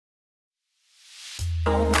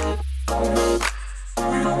To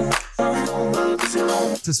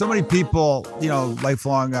so many people,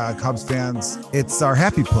 lifelong Cubs fans, it's our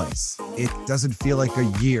happy place. It doesn't feel like a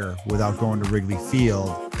year without going to Wrigley Field,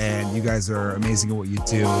 and you guys are amazing at what you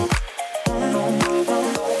do.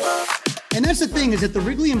 And that's the thing, is that the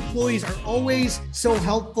Wrigley employees are always so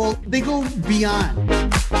helpful. They go beyond.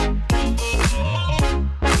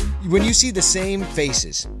 When you see the same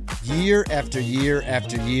faces year after year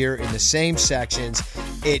after year in the same sections,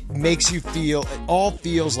 it makes you feel, it all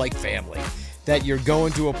feels like family. That you're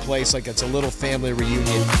going to a place like it's a little family reunion.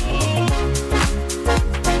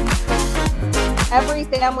 Every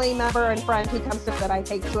family member and friend who comes to that I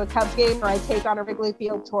take to a Cubs game or I take on a Wrigley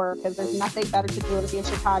Field tour, because there's nothing better to do than to be in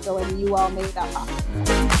Chicago, and you all made that possible.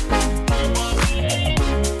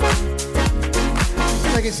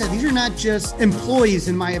 Like I said, these are not just employees,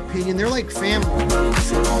 in my opinion. They're like family.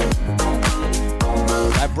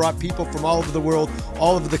 I've brought people from all over the world,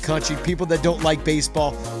 all over the country, people that don't like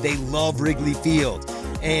baseball. They love Wrigley Field.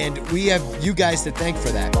 And we have you guys to thank for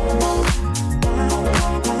that.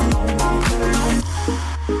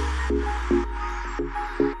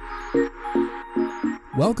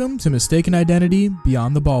 Welcome to Mistaken Identity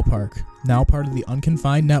Beyond the Ballpark, now part of the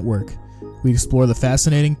Unconfined Network. We explore the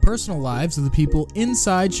fascinating personal lives of the people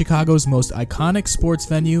inside Chicago's most iconic sports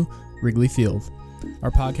venue, Wrigley Field. Our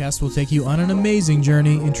podcast will take you on an amazing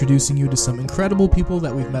journey, introducing you to some incredible people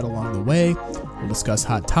that we've met along the way. We'll discuss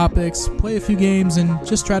hot topics, play a few games, and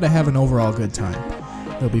just try to have an overall good time.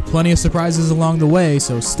 There'll be plenty of surprises along the way,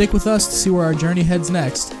 so stick with us to see where our journey heads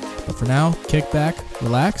next. But for now, kick back,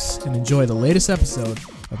 relax, and enjoy the latest episode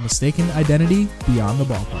of Mistaken Identity Beyond the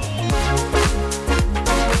Ballpark.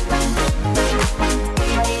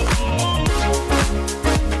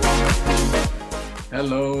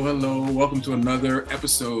 Hello. Welcome to another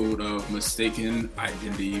episode of Mistaken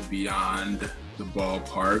Identity Beyond the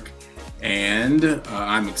Ballpark. And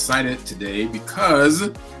I'm excited today because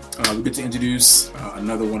we get to introduce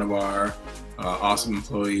another one of our awesome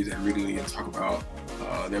employees at Wrigley and talk about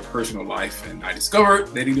their personal life. And I discovered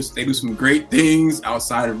they do some great things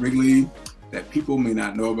outside of Wrigley that people may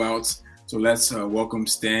not know about. So let's welcome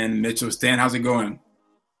Stan Mitchell. Stan, how's it going?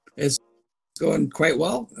 It's going quite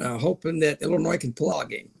well. Hoping that Illinois can pull out a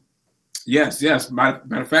game. Yes. Matter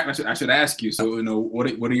of fact, I should ask you. So, what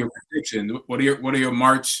are your predictions? What are your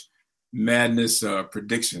March Madness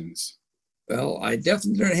predictions? Well, I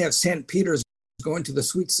definitely don't have St. Peter's going to the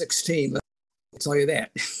Sweet 16. I'll tell you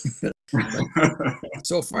that.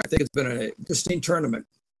 So far, I think it's been an interesting tournament.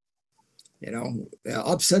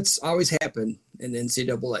 Upsets always happen in the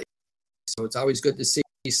NCAA. So it's always good to see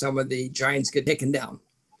some of the Giants get taken down.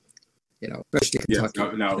 Especially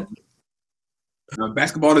Kentucky. Now,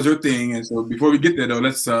 basketball is your thing, and so before we get there, though,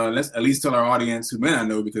 let's at least tell our audience who may not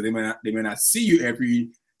know, because they may not see you every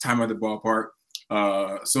time at the ballpark.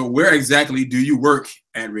 So where exactly do you work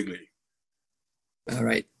at Wrigley? All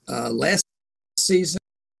right. Last season,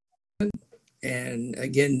 and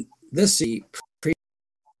again this season,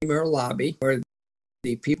 Premier Lobby, where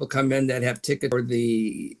the people come in that have tickets for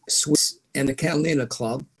the Swiss and the Catalina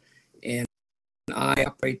Club, and I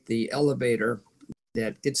operate the elevator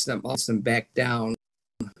that gets them back down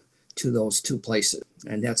to those two places,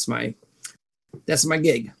 and that's my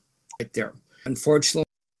gig right there. Unfortunately,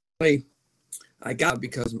 I got it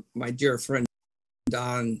because my dear friend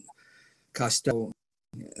Don Costello,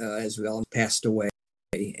 as well, passed away,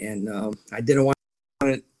 and I didn't want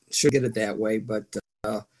to get it that way, but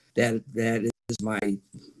that is my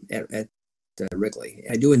at Wrigley.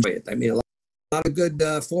 I do enjoy it. I meet a lot of good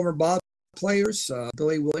former Bob players,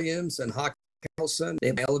 Billy Williams and Hawk Carlson. They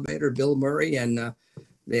have an elevator, Bill Murray, and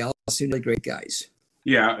they all seem like great guys.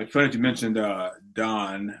 Yeah, it's funny that you mentioned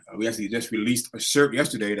Don. We actually just released a shirt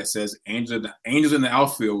yesterday that says Angels in the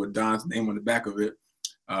Outfield with Don's name on the back of it.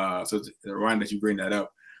 So it's a reminder that you bring that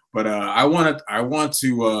up. But I want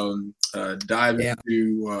to dive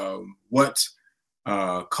into what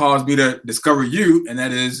caused me to discover you, and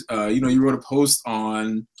that is, you wrote a post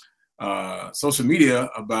on social media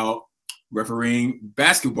about refereeing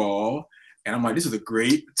basketball, and I'm like, this is a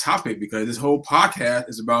great topic because this whole podcast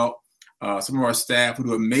is about some of our staff who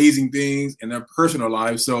do amazing things in their personal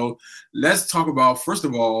lives. So let's talk about, first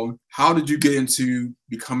of all, how did you get into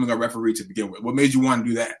becoming a referee to begin with? What made you want to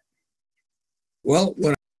do that? Well,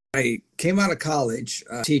 when I came out of college,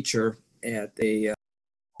 a teacher at the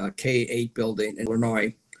K-8 building in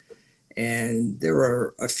Illinois, and there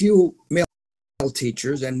were a few male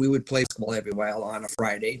teachers, and we would play basketball every while on a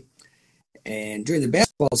Friday. And during the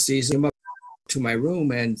basketball season, I came up to my room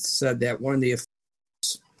and said that one of the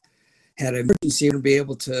had an emergency to be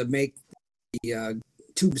able to make the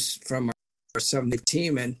tubes from 7th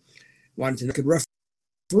team and wanted to know if I could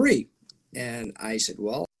referee. And I said,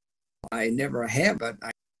 well, I never have, but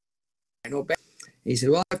I know better. He said,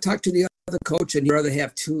 well, I've talked to the other coach, and he'd rather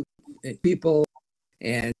have 2 people.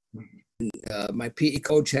 And my PE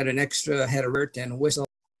coach had a alert and a whistle.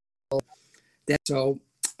 So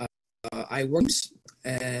I worked,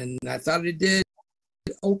 and I thought I did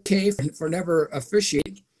okay for never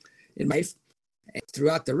officiating in my life. And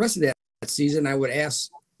throughout the rest of that season, I would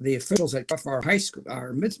ask the officials at our high school,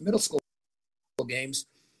 our middle school games,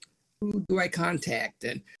 who do I contact?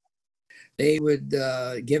 And they would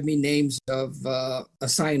give me names of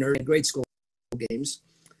assigners in grade school games,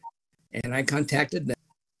 and I contacted them.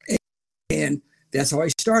 And that's how I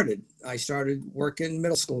started. I started working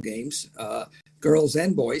middle school games, girls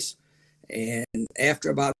and boys. And after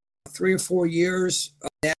about 3 or 4 years of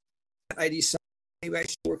that, I decided I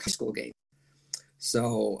should work high school games.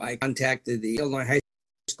 So I contacted the Illinois High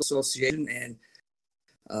School Association,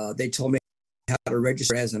 and they told me how to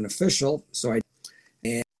register as an official. So I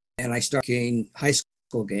started working high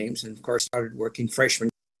school games, and of course started working freshman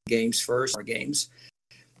games first, or games.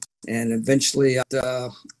 And eventually,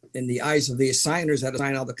 in the eyes of the assigners that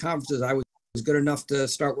assigned all the conferences, I was good enough to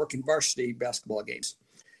start working varsity basketball games.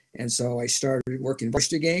 And so I started working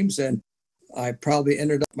varsity games, and I probably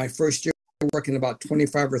ended up my first year working about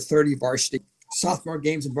 25 or 30 varsity sophomore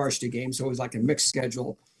games and varsity games. So it was like a mixed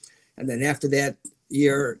schedule. And then after that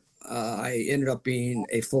year, I ended up being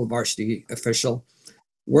a full varsity official,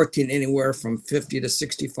 working anywhere from 50 to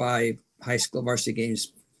 65 high school varsity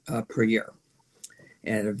games per year.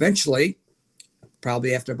 And eventually,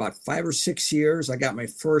 probably after about 5 or 6 years, I got my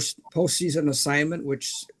first postseason assignment,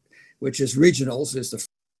 which is regionals, is the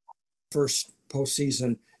first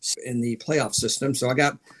postseason in the playoff system. So I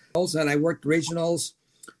got those, and I worked regionals,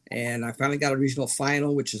 and I finally got a regional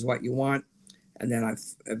final, which is what you want. And then I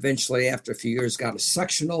eventually, after a few years, got a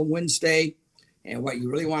sectional Wednesday. And what you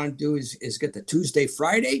really want to do is get the Tuesday,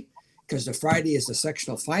 Friday, because the Friday is the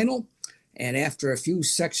sectional final. And after a few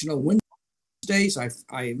sectional Wednesdays,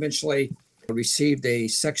 I eventually received a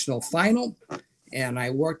sectional final, and I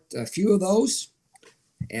worked a few of those.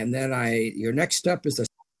 And then your next step is the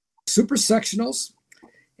super sectionals.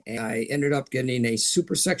 And I ended up getting a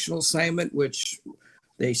super sectional assignment, which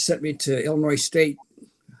they sent me to Illinois State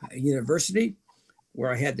University,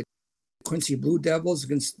 where I had the Quincy Blue Devils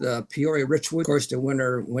against the Peoria Richwood. Of course, the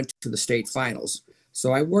winner went to the state finals.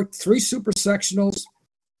 So I worked 3 super sectionals.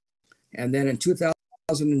 And then in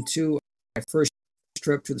 2002, my first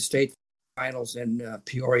trip to the state finals in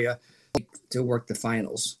Peoria to work the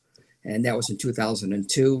finals. And that was in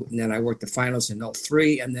 2002. And then I worked the finals in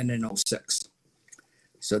 2003 and then in 2006.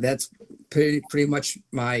 So that's pretty much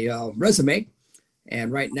my resume.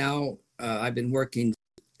 And right now, I've been working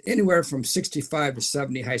anywhere from 65 to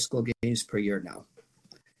 70 high school games per year now.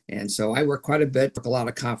 And so I work quite a bit, work a lot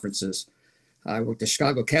of conferences. I work the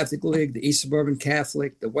Chicago Catholic League, the East Suburban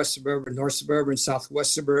Catholic, the West Suburban, North Suburban,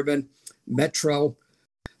 Southwest Suburban, Metro,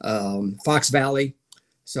 Fox Valley.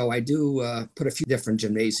 So I do put a few different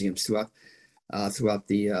gymnasiums throughout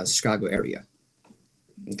the Chicago area.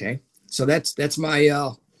 Okay, so that's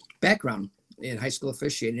my background in high school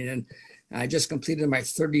officiating, and I just completed my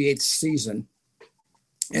 38th season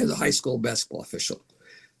as a high school basketball official.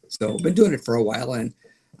 So I've been doing it for a while, and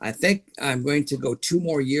I think I'm going to go 2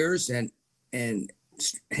 more years and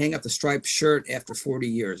hang up the striped shirt after 40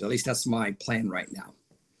 years. At least that's my plan right now.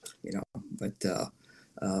 But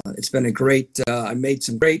it's been a great. I made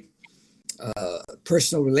some great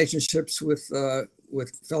personal relationships with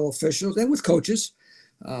fellow officials and with coaches.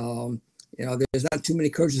 There's not too many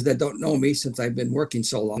coaches that don't know me since I've been working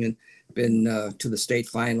so long and been to the state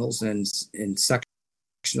finals and in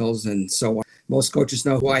sectionals and so on. Most coaches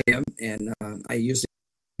know who I am, and I usually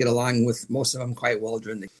get along with most of them quite well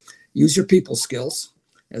during the use your people skills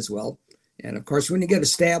as well. And of course, when you get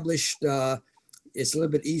established, it's a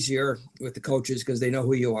little bit easier with the coaches because they know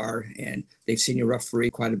who you are and they've seen you referee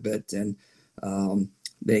quite a bit, and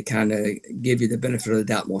they kind of give you the benefit of the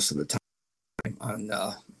doubt most of the time.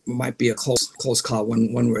 Might be a close call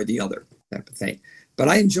one way or the other type of thing, but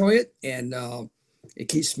I enjoy it, and it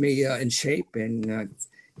keeps me in shape and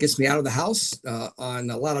gets me out of the house on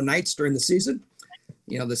a lot of nights during the season.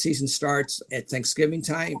 The season starts at Thanksgiving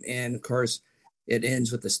time, and of course it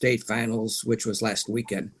ends with the state finals, which was last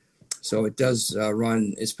weekend. So it does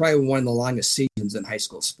run. It's probably one of the longest seasons in high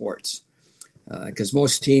school sports because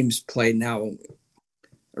most teams play now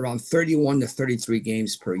around 31 to 33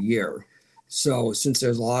 games per year. So since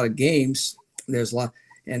there's a lot of games, there's a lot,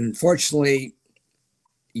 and unfortunately,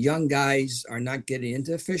 young guys are not getting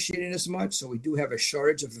into officiating as much. So we do have a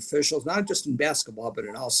shortage of officials, not just in basketball, but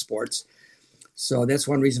in all sports. So that's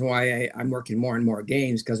one reason why I'm working more and more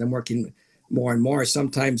games, because I'm working more and more.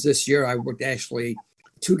 Sometimes this year I worked actually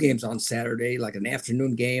 2 games on Saturday, like an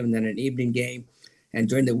afternoon game and then an evening game. And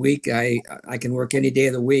during the week, I can work any day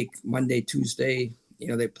of the week, Monday, Tuesday.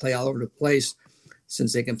 They play all over the place,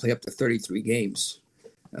 since they can play up to 33 games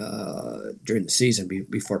during the season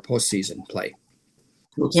before postseason play.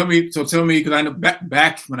 So tell me, because I know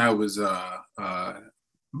back when I was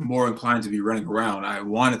more inclined to be running around, I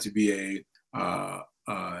wanted to be a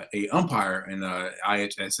umpire in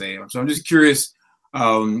IHSA. So I'm just curious,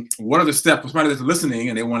 what are the steps? For somebody that's listening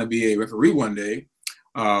and they want to be a referee one day,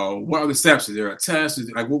 what are the steps? Is there a test?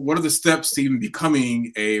 What are the steps to even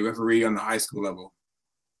becoming a referee on the high school level?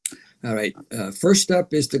 All right. First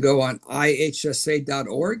step is to go on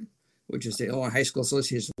ihsa.org, which is the Illinois High School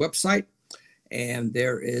Association's website. And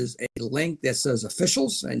there is a link that says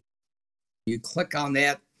officials. And you click on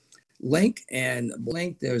that link, and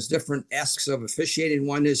there's different asks of officiating.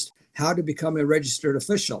 One is how to become a registered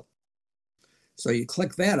official. So you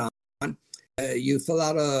click that on. You fill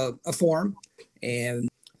out a form. And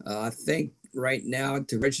I think right now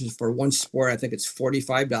to register for one sport, I think it's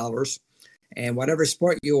 $45. And whatever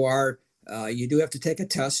sport you are, you do have to take a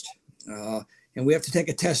test. And we have to take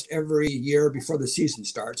a test every year before the season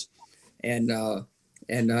starts. And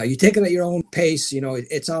you take it at your own pace.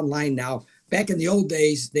 It's online now. Back in the old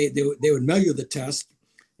days, they would mail you the test,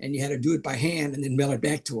 and you had to do it by hand and then mail it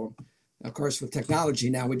back to them. Of course, with technology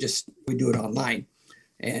now, we do it online.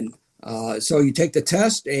 And so you take the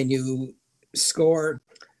test and you score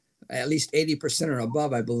at least 80% or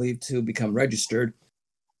above, I believe, to become registered.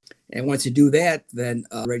 And once you do that, then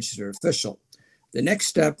registered official. The next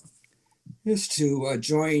step is to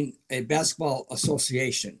join a basketball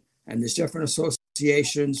association. And there's different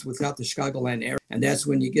associations without the Chicagoland area. And that's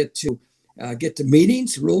when you get to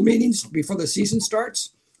meetings, rule meetings before the season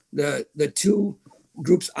starts. The 2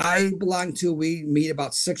 groups I belong to, we meet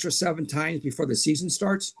about 6 or 7 times before the season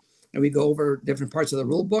starts. And we go over different parts of the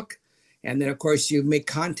rule book. And then, of course, you make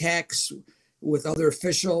contacts with other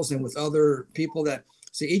officials and with other people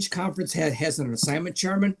so each conference has an assignment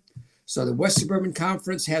chairman. So the West Suburban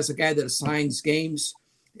Conference has a guy that assigns games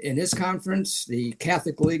in his conference. The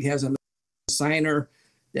Catholic League has an assigner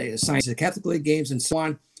that assigns the Catholic League games and so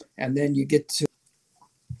on. And then you get to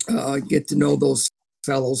know those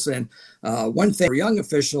fellows. And one thing for young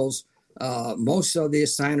officials, most of the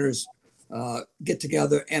assigners get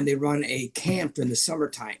together and they run a camp in the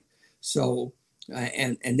summertime. So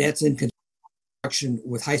and that's in conjunction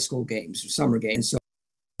with high school games, summer games. So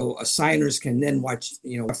assigners can then watch,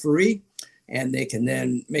 referee, and they can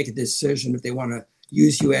then make a decision if they want to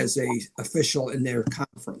use you as a official in their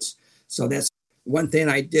conference. So that's one thing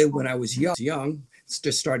I did when I was young,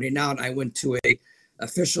 just starting out. I went to a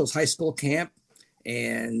officials high school camp,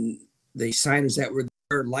 and the signers that were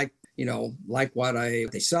there like what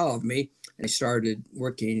they saw of me, and I started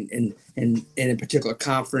working in a particular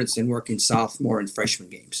conference and working sophomore and freshman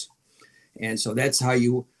games. And so that's how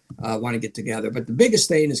you want to get together. But the biggest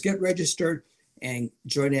thing is get registered and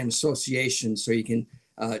join an association so you can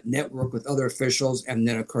network with other officials, and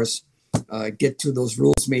then, of course, get to those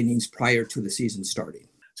rules meetings prior to the season starting.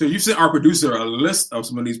 So you sent our producer a list of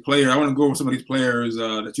some of these players. I want to go over some of these players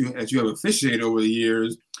that you have officiated over the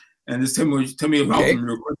years, and just tell me about them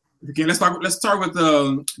real quick. Okay, let's start with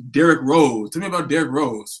Derrick Rose. Tell me about Derrick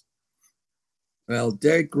Rose. Well,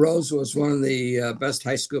 Derrick Rose was one of the best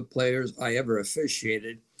high school players I ever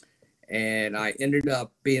officiated, and I ended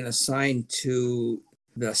up being assigned to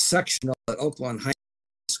the sectional at Oakland High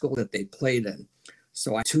School that they played in.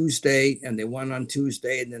 So on Tuesday, and they won on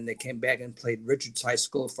Tuesday, and then they came back and played Richards High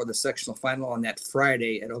School for the sectional final on that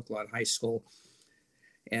Friday at Oakland High School.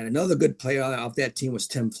 And another good player off that team was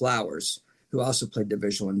Tim Flowers, who also played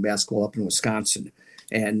Division I basketball up in Wisconsin.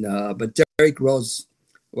 And but Derrick Rose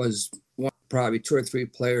was one of probably 2 or 3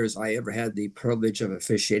 players I ever had the privilege of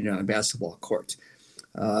officiating on a basketball court.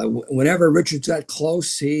 Whenever Richards got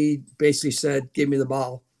close, he basically said, "Give me the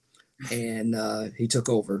ball," and he took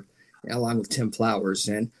over along with Tim Flowers.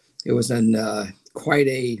 And it was quite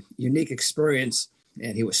a unique experience.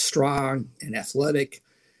 And he was strong and athletic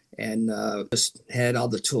and just had all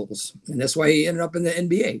the tools. And that's why he ended up in the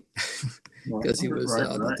NBA, because he was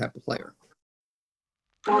that type of player.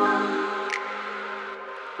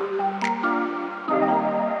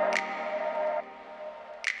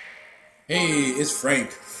 Hey, it's Frank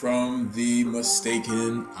from the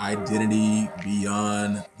Mistaken Identity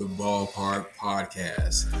Beyond the Ballpark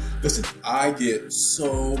podcast. Listen, I get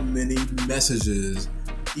so many messages,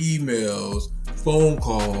 emails, phone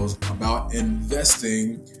calls about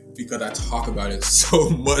investing because I talk about it so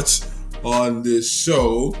much on this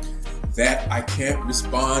show. that I can't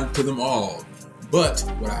respond to them all. But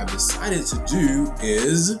what I've decided to do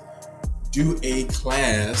is do a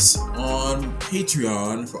class on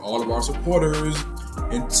Patreon for all of our supporters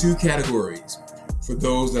in 2 categories. For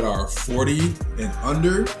those that are 40 and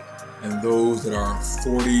under, and those that are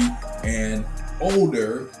 40 and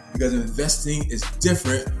older, because investing is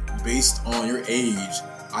different based on your age.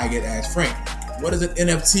 I get asked, Frank, what is an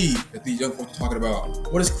NFT that these young folks are talking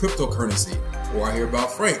about? What is cryptocurrency? Or I hear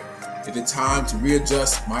about, Frank, is it time to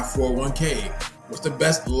readjust my 401k? What's the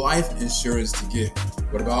best life insurance to get?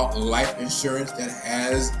 What about life insurance that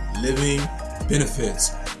has living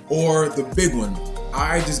benefits? Or the big one,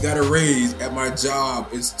 I just got a raise at my job,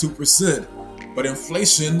 it's 2%, but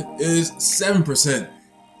inflation is 7%.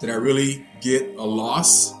 Did I really get a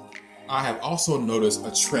loss? I have also noticed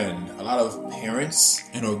a trend. A lot of parents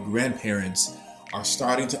and or grandparents are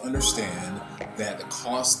starting to understand that the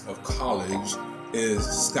cost of college is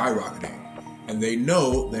skyrocketing. And they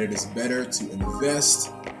know that it is better to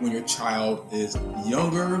invest when your child is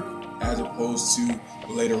younger as opposed to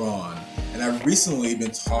later on. And I've recently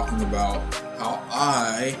been talking about how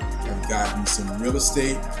I have gotten some real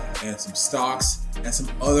estate and some stocks and some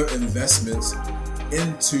other investments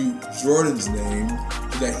into Jordan's name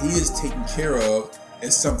so that he is taken care of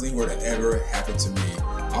if something were to ever happen to me.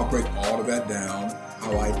 I'll break all of that down,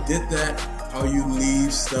 how I did that, how you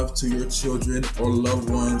leave stuff to your children or loved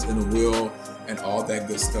ones in a will, and all that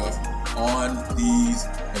good stuff on these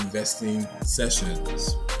investing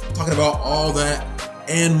sessions. Talking about all that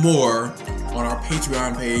and more on our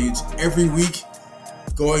Patreon page every week.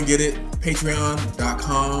 Go and get it,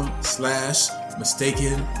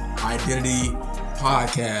 patreon.com/mistaken identity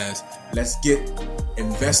podcast. Let's get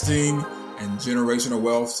investing and generational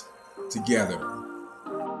wealth together.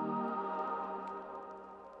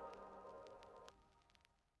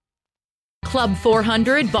 Club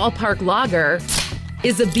 400 Ballpark Lager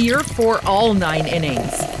is a beer for all 9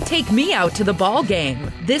 innings. Take me out to the ball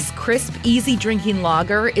game. This crisp, easy drinking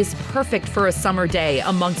lager is perfect for a summer day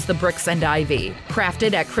amongst the bricks and ivy.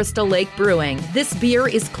 Crafted at Crystal Lake Brewing, this beer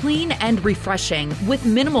is clean and refreshing with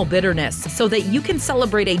minimal bitterness so that you can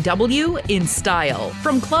celebrate a W in style.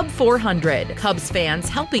 From Club 400, Cubs fans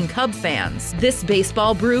helping Cub fans. This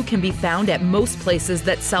baseball brew can be found at most places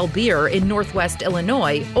that sell beer in Northwest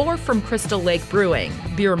Illinois or from Crystal Lake Brewing.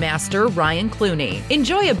 Beer master Ryan Clooney.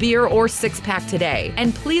 Enjoy a beer or 6-pack today,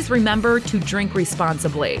 and please remember to drink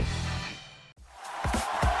responsibly.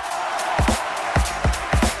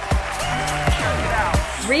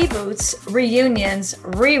 Reboots, reunions,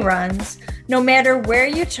 reruns, no matter where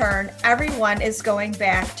you turn, everyone is going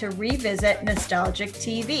back to revisit nostalgic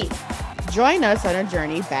TV. Join us on a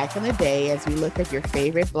journey back in the day as we look at your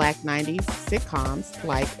favorite Black 90s sitcoms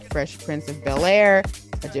like Fresh Prince of Bel-Air,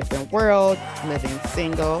 A Different World, Living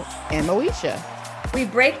Single, and Moesha. We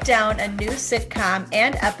break down a new sitcom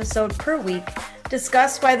and episode per week,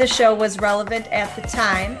 discuss why the show was relevant at the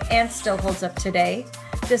time and still holds up today,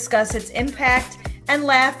 discuss its impact, and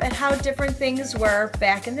laugh at how different things were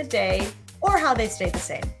back in the day or how they stay the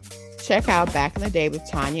same. Check out Back in the Day with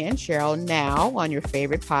Tanya and Cheryl now on your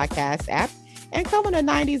favorite podcast app and come on a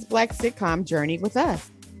 90s Black sitcom journey with us.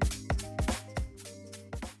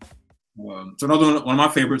 So another one of my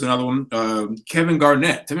favorites, Kevin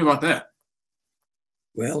Garnett. Tell me about that.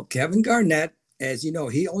 Well, Kevin Garnett, as you know,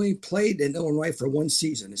 he only played in Illinois for 1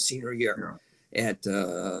 season, his senior year at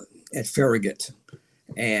Farragut.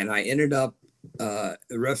 And I ended up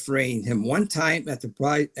refereeing him one time at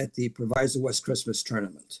the Proviso West Christmas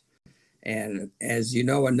tournament. And as you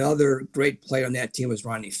know, another great player on that team was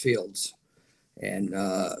Ronnie Fields. And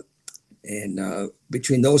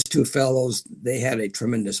between those two fellows, they had a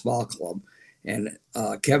tremendous ball club. And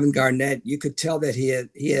Kevin Garnett, you could tell that he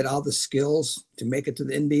had all the skills to make it to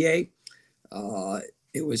the NBA.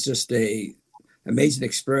 It was just a amazing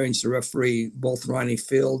experience to referee both Ronnie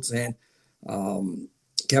Fields and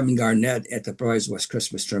Kevin Garnett at the Proviso West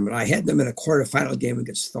Christmas tournament. I had them in a quarterfinal game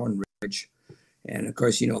against Thornridge. And of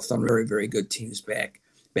course, you know, Thornridge, very, very good teams back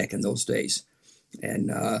in those days.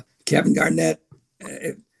 And Kevin Garnett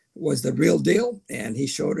was the real deal. And he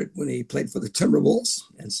showed it when he played for the Timberwolves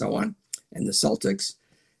and so on, and the Celtics.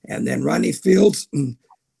 And then Ronnie Fields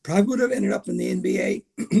probably would have ended up in the NBA.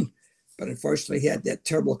 But unfortunately, he had that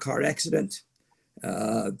terrible car accident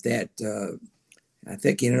that I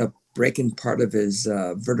think he ended up breaking part of his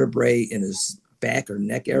vertebrae in his back or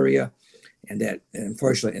neck area. And that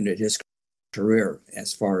unfortunately ended his career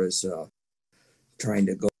as far as trying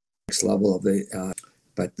to go to the next level of the.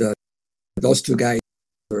 But those two guys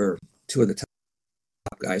were two of the top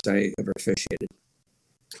guys I ever officiated.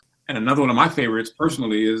 And another one of my favorites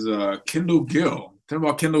personally is Kendall Gill. Tell me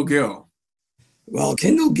about Kendall Gill. Well,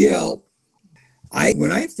 Kendall Gill, when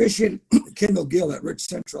I officiated Kendall Gill at Rich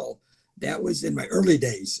Central, that was in my early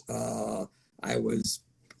days. I was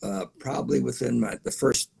probably within the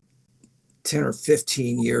first 10 or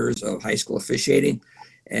 15 years of high school officiating.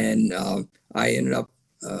 And I ended up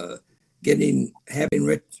having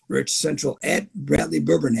Rich Central at Bradley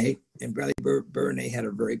Bourbonnais, and Bradley Bourbonnais had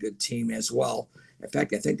a very good team as well. In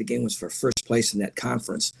fact, I think the game was for first place in that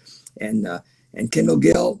conference. And Kendall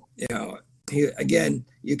Gill,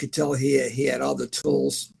 you could tell he had all the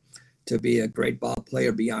tools to be a great ball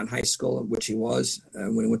player beyond high school, which he was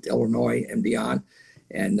when he went to Illinois and beyond.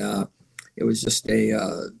 And it was just he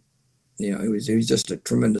was just a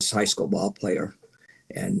tremendous high school ball player.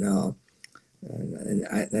 And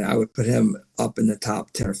I would put him up in the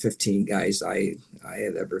top 10 or 15 guys I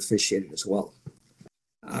had ever officiated as well.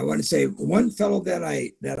 I want to say one fellow that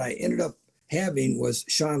I ended up having was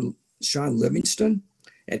Sean Livingston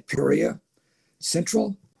at Peoria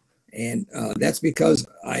Central, and that's because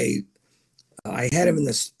I had him in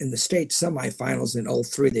the state semifinals in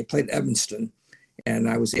 2003. They played Evanston, and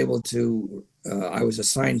I was able to. I was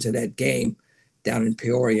assigned to that game down in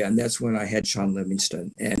Peoria, and that's when I had Sean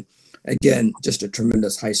Livingston. And again, just a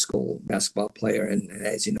tremendous high school basketball player, and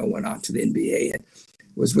as you know, went on to the NBA and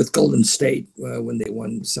was with Golden State when they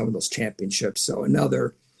won some of those championships. So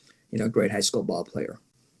another, great high school ball player.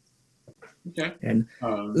 Okay. And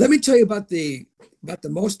let me tell you about the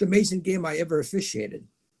most amazing game I ever officiated.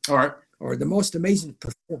 All right. Or the most amazing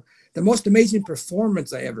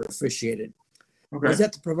performance I ever officiated. Okay. Was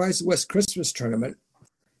at the Proviso West Christmas tournament.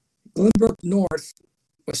 Glenbrook North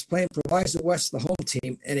was playing Proviso West, the home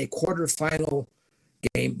team, in a quarterfinal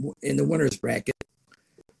game in the winners bracket.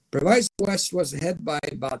 Proviso West was ahead by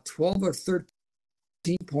about 12 or 13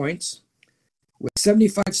 points with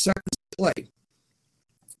 75 seconds to play.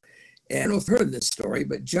 And I don't know if you've heard of this story,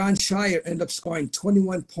 but John Shire ended up scoring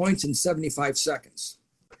 21 points in 75 seconds.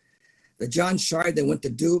 The John Shire that went to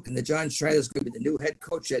Duke, and the John Shire is going to be the new head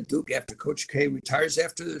coach at Duke after Coach K retires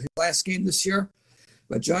after his last game this year.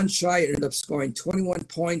 But John Shire ended up scoring 21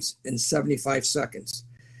 points in 75 seconds.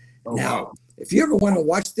 Oh, now, wow. If you ever want to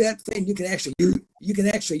watch that thing, you can actually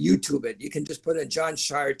YouTube it. You can just put in John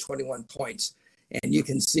Shire 21 points, and you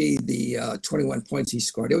can see the 21 points he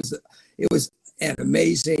scored. It was an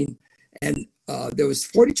amazing, and there was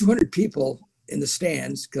 4,200 people in the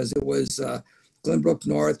stands because it was Glenbrook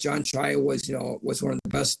North. John Shire was one of the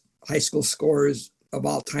best high school scorers of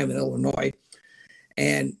all time in Illinois,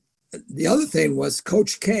 and the other thing was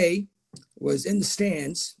Coach K was in the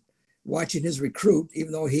stands watching his recruit,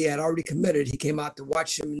 even though he had already committed. He came out to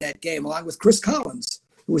watch him in that game, along with Chris Collins,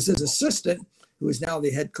 who was his assistant, who is now the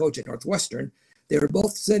head coach at Northwestern. They were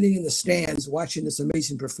both sitting in the stands watching this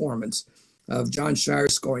amazing performance of John Shire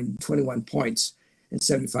scoring 21 points in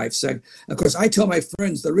 75 seconds. Of course, I tell my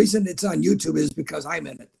friends the reason it's on YouTube is because I'm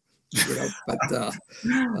in it. Right.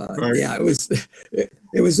 Yeah, it was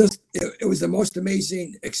the most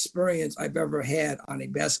amazing experience I've ever had on a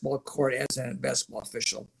basketball court as a basketball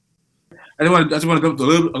official. I just want to go a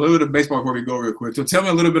little bit of baseball before we go real quick. So tell me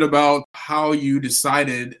a little bit about how you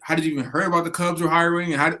decided. How did you even hear about the Cubs were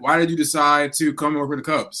hiring, and why did you decide to come and work with the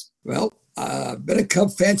Cubs? Well, I've been a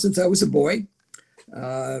Cub fan since I was a boy.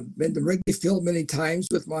 Been to Wrigley Field many times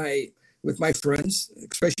with my friends,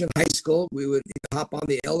 especially in high school. We would either hop on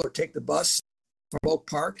the L or take the bus from Oak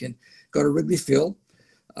Park and go to Wrigley Field.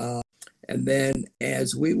 And then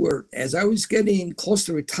as I was getting close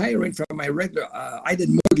to retiring from my regular, I did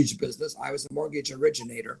mortgage business. I was a mortgage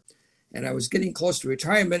originator, and I was getting close to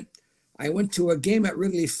retirement. I went to a game at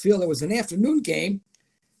Wrigley Field. It was an afternoon game,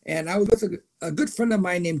 and I was with a good friend of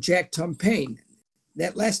mine named Jack Tumpane.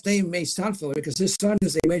 That last name may sound familiar because his son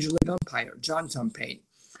is a major league umpire, John Tumpane.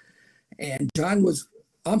 And John was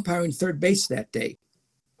umpiring third base that day.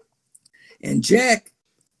 And Jack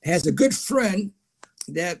has a good friend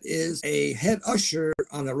that is a head usher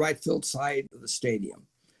on the right field side of the stadium.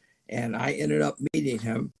 And I ended up meeting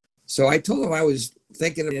him. So I told him I was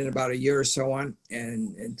thinking in about a year or so on.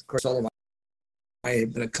 And of course, all of I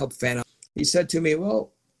had been a Cub fan. He said to me,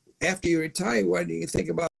 well, after you retire, why do you think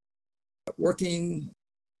about working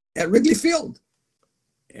at Wrigley Field?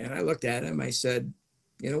 And I looked at him. I said,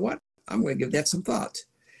 you know what? I'm going to give that some thought.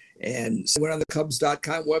 And so I went on the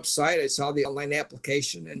Cubs.com website. I saw the online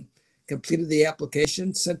application and completed the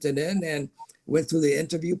application, sent it in, and went through the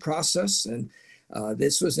interview process. And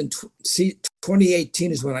this was in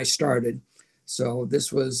 2018 is when I started. So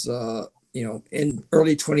this was, in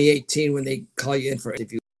early 2018 when they call you in for an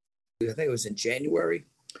interview. I think it was in January.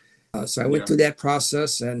 So I went through that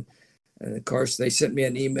process, and of course, they sent me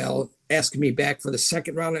an email asking me back for the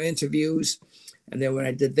second round of interviews. And then when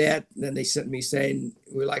I did that, then they sent me saying,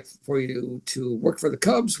 we'd like for you to work for the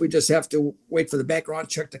Cubs. We just have to wait for the background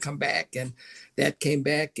check to come back. And that came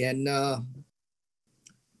back, and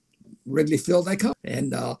Wrigley Field I come.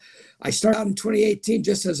 And I started out in 2018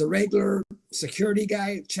 just as a regular security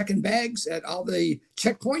guy, checking bags at all the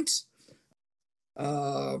checkpoints,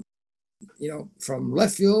 from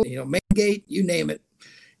left field, main gate, you name it.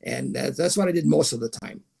 And that's what I did most of the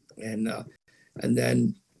time. And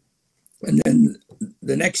then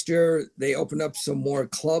the next year they opened up some more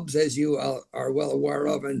clubs, as you are well aware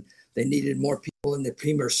of, and they needed more people in the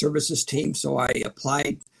Premier Services team. So I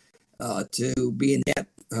applied to be in that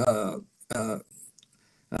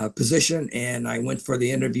position, and I went for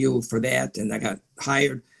the interview for that, and I got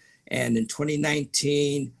hired. And in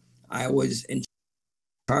 2019, I was in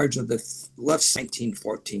charge of the left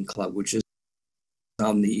 1914 club, which is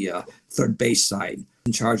on the third base side,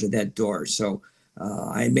 in charge of that door. So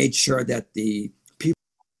I made sure that the people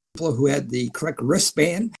who had the correct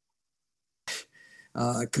wristband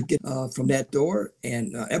could get from that door.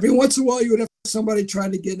 And every once in a while, you would have somebody try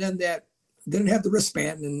to get in that didn't have the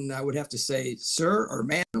wristband, and I would have to say, sir or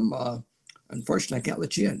ma'am, unfortunately, I can't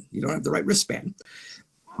let you in. You don't have the right wristband.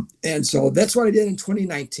 And so that's what I did in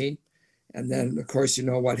 2019. And then, of course, you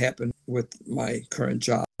know what happened with my current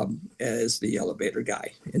job as the elevator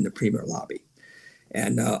guy in the Premier lobby.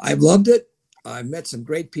 And I've loved it. I met some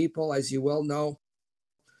great people, as you well know.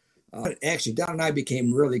 Actually, Don and I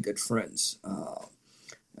became really good friends.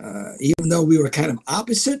 Even though we were kind of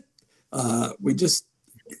opposite, we just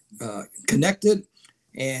connected,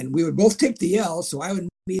 and we would both take the L. So I would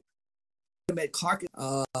meet him at Clark.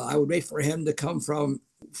 I would wait for him to come from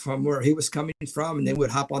where he was coming from, and then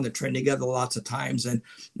we'd hop on the train together lots of times, and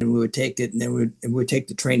then we would take it, and then we would take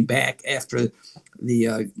the train back after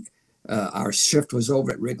the our shift was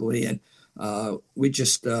over at Wrigley, and we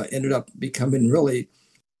just ended up becoming really,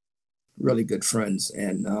 really good friends.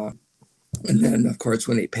 And then, of course,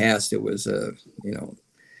 when he passed, it was it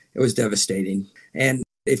was devastating. And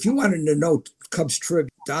if you wanted to know Cubs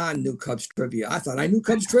trivia, Don knew Cubs trivia. I thought I knew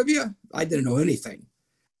Cubs trivia. I didn't know anything.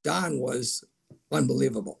 Don was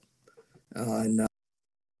unbelievable. And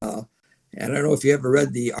I don't know if you ever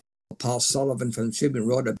read the article Paul Sullivan from the Tribune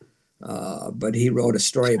wrote, but he wrote a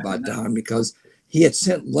story about Don because he had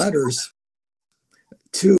sent letters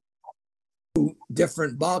to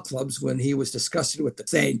different ball clubs when he was discussing with them,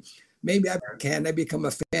 saying, maybe I become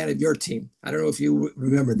a fan of your team. I don't know if you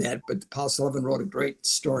remember that, but Paul Sullivan wrote a great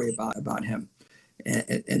story about him,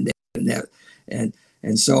 and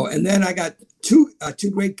then I got two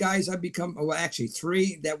great guys. I've become, well, actually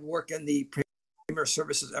three that work in the Premier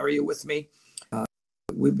Services area with me.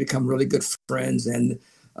 We've become really good friends, and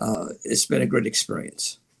it's been a great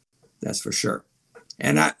experience. That's for sure.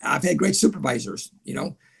 And I've had great supervisors,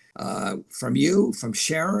 from you, from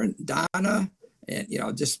Sharon, Donna,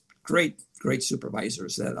 and just great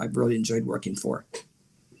supervisors that I've really enjoyed working for.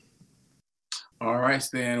 All right,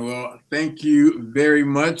 Stan. Well, thank you very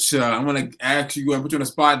much. I'm going to ask you, put you on the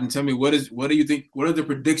spot and tell me what do you think? What is the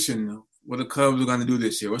prediction? What the Cubs are going to do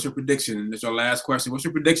this year? What's your prediction? That's our last question. What's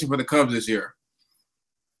your prediction for the Cubs this year?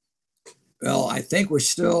 Well, I think we're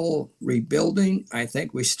still rebuilding. I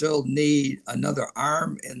think we still need another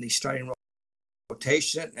arm in the starting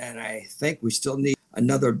rotation, and I think we still need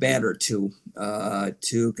another batter to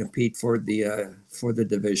compete for the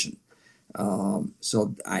division.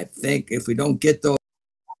 So I think if we don't get those,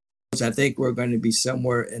 I think we're going to be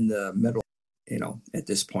somewhere in the middle, at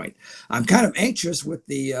this point. I'm kind of anxious with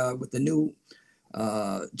the new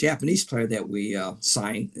Japanese player that we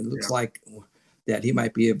signed. It looks like that he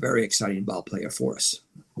might be a very exciting ball player for us.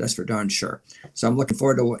 That's for darn sure. So I'm looking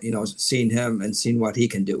forward to seeing him and seeing what he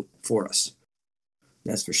can do for us.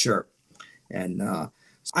 That's for sure. And I'm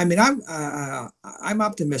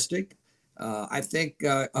optimistic. I think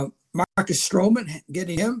Marcus Stroman,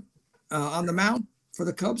 getting him on the mound for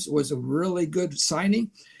the Cubs was a really good signing.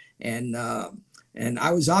 And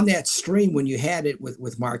I was on that stream when you had it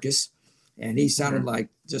with Marcus, and he sounded like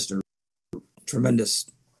just a tremendous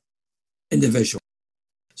individual.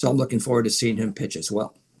 So I'm looking forward to seeing him pitch as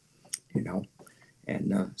well,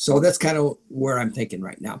 And so that's kind of where I'm thinking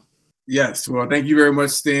right now. Yes. Well, thank you very much,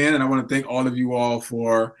 Stan. And I want to thank all of you all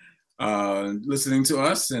for listening to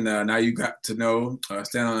us. And now you got to know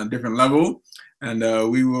Stan on a different level. And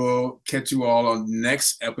we will catch you all on the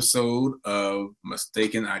next episode of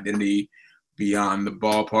Mistaken Identity Beyond the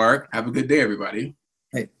Ballpark. Have a good day, everybody.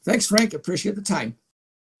 Hey, thanks, Frank. Appreciate the time.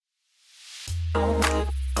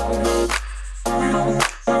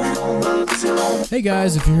 Hey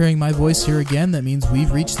guys, if you're hearing my voice here again, that means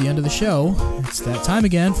we've reached the end of the show. It's that time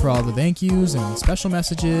again for all the thank yous and special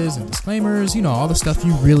messages and disclaimers, all the stuff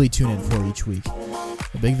you really tune in for each week.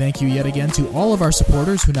 A big thank you yet again to all of our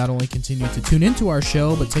supporters who not only continue to tune into our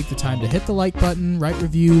show, but take the time to hit the like button, write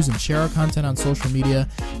reviews, and share our content on social media.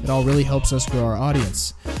 It all really helps us grow our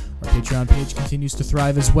audience. Our Patreon page continues to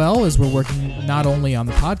thrive as well, as we're working not only on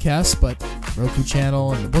the podcast, but the Roku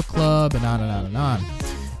channel and the book club, and on and on and on.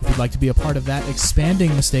 If you'd like to be a part of that expanding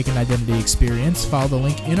Mistaken Identity experience, follow the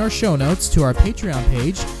link in our show notes to our Patreon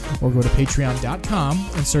page, or go to patreon.com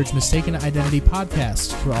and search Mistaken Identity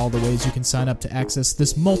Podcast for all the ways you can sign up to access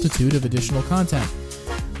this multitude of additional content.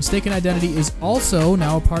 Mistaken Identity is also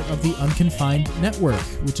now a part of the Unconfined Network,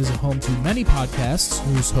 which is a home to many podcasts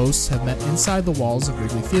whose hosts have met inside the walls of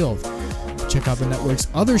Wrigley Field. To check out the network's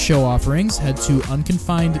other show offerings, head to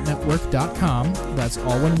unconfinednetwork.com. That's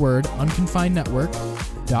all one word,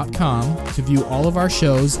 unconfinednetwork.com, to view all of our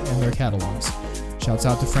shows and their catalogs. Shouts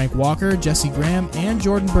out to Frank Walker, Jesse Graham, and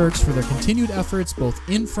Jordan Burks for their continued efforts both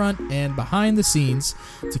in front and behind the scenes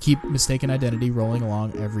to keep Mistaken Identity rolling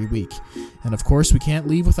along every week. And of course, we can't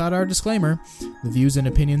leave without our disclaimer. The views and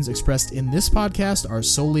opinions expressed in this podcast are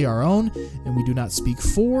solely our own, and we do not speak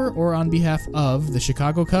for or on behalf of the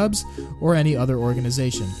Chicago Cubs or any other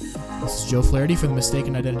organization. This is Joe Flaherty for the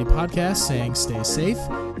Mistaken Identity Podcast saying stay safe,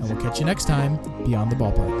 and we'll catch you next time beyond the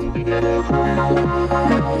ballpark.